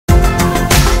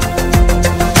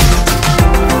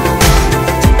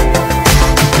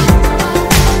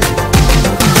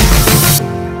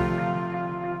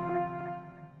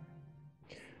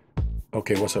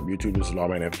Okay, what's up YouTube? This is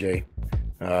Lawman FJ.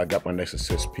 I got my Nexus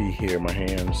 6P here in my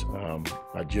hands.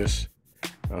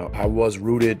 I was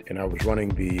rooted and I was running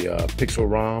the Pixel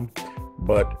ROM,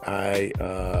 but I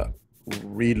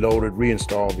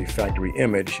reinstalled the factory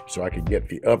image so I could get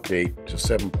the update to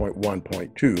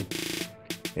 7.1.2,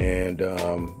 and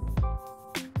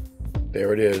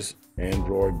there it is,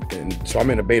 Android. And so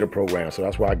I'm in a beta program, so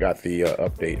that's why I got the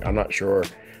update. I'm not sure.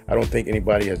 I don't think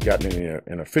anybody has gotten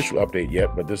an official update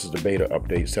yet, but this is the beta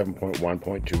update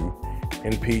 7.1.2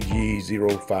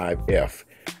 NPG05F.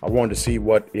 I wanted to see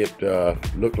what it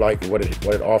looked like, what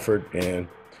it offered, and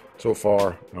so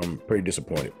far I'm pretty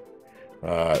disappointed.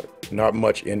 Not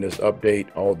much in this update,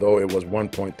 although it was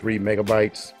 1.3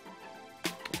 megabytes.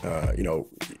 I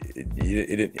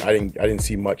didn't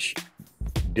see much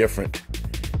different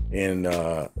in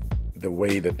the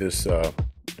way that this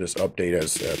update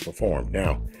has performed.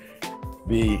 Now,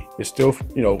 it's still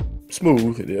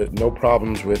smooth. There's no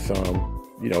problems with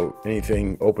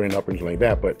anything opening up or anything like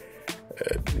that, but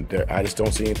I just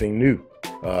don't see anything new.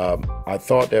 I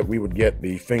thought that we would get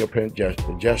the fingerprint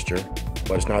gesture,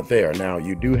 but it's not there. Now,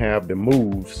 you do have the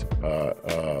moves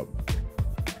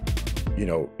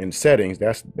in settings.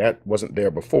 That wasn't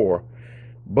there before,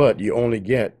 but you only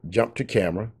get jump to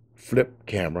camera, flip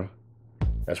camera.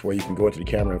 That's where you can go into the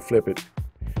camera and flip it,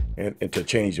 and to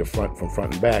change your front from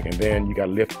front and back. And then you got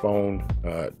lift phone,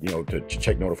 to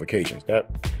check notifications. That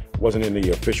wasn't in the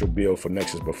official build for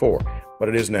Nexus before, but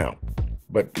it is now.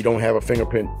 But you don't have a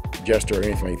fingerprint gesture or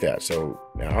anything like that. So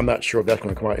now I'm not sure if that's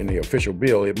going to come out in the official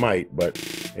build. It might, but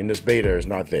in this beta, it's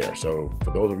not there. So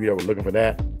for those of you that were looking for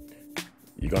that,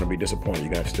 you're going to be disappointed.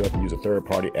 You're going to still have to use a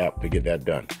third-party app to get that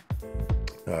done.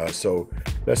 So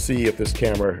let's see if this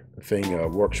camera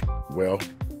thing works well.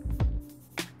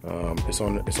 It's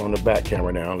on the back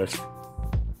camera now.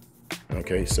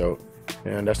 Okay, so,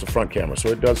 and that's the front camera. So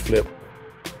it does flip.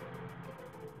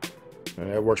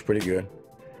 And that works pretty good.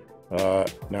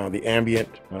 Now the ambient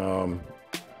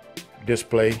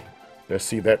display, let's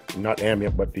see that, not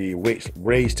ambient, but the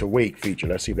raise to wake feature.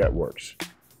 Let's see if that works.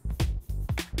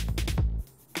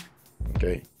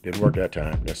 Okay, didn't work that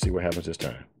time. Let's see what happens this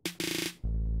time.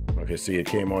 Okay, see, it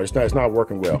came on. It's not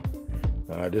working well.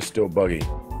 This is still buggy.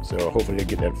 So hopefully they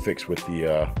get that fixed with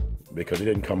the because it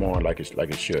didn't come on like it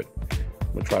should.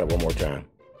 I'm gonna try it one more time.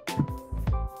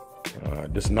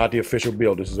 This is not the official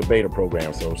build. This is a beta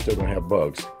program, so it's still gonna have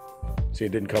bugs. See,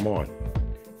 it didn't come on.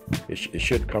 It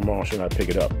should come on. Should not pick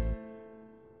it up.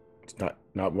 It's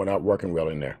not working well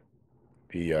in there.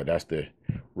 That's the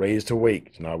raise to wake.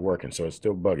 It's not working, so it's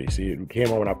still buggy. See, it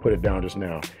came on when I put it down just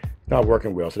now. It's not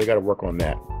working well, so they got to work on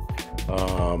that.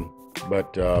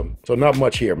 So not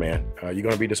much here, man. You're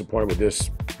going to be disappointed with this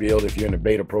build if you're in the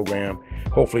beta program.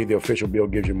 Hopefully the official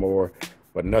build gives you more,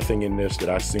 but nothing in this that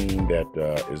I've seen that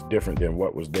is different than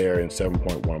what was there in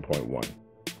 7.1.1.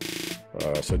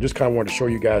 So just kind of wanted to show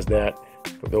you guys that.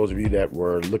 For those of you that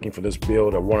were looking for this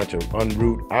build or wanted to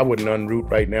unroot, I wouldn't unroot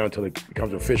right now until it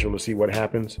becomes official to see what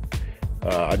happens.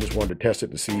 I just wanted to test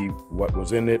it to see what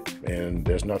was in it, and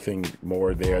there's nothing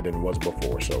more there than was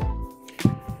before. So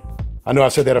I know I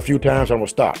said that a few times, so I'm gonna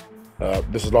stop.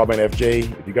 This is Lawman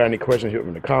FJ. If you got any questions, hit me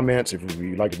in the comments. If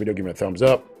you like the video, give me a thumbs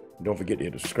up. Don't forget to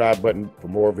hit the subscribe button for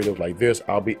more videos like this.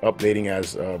 I'll be updating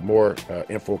as more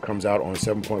info comes out on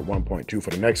 7.1.2 for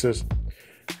the Nexus.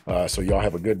 So y'all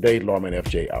have a good day. Lawman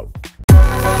FJ out.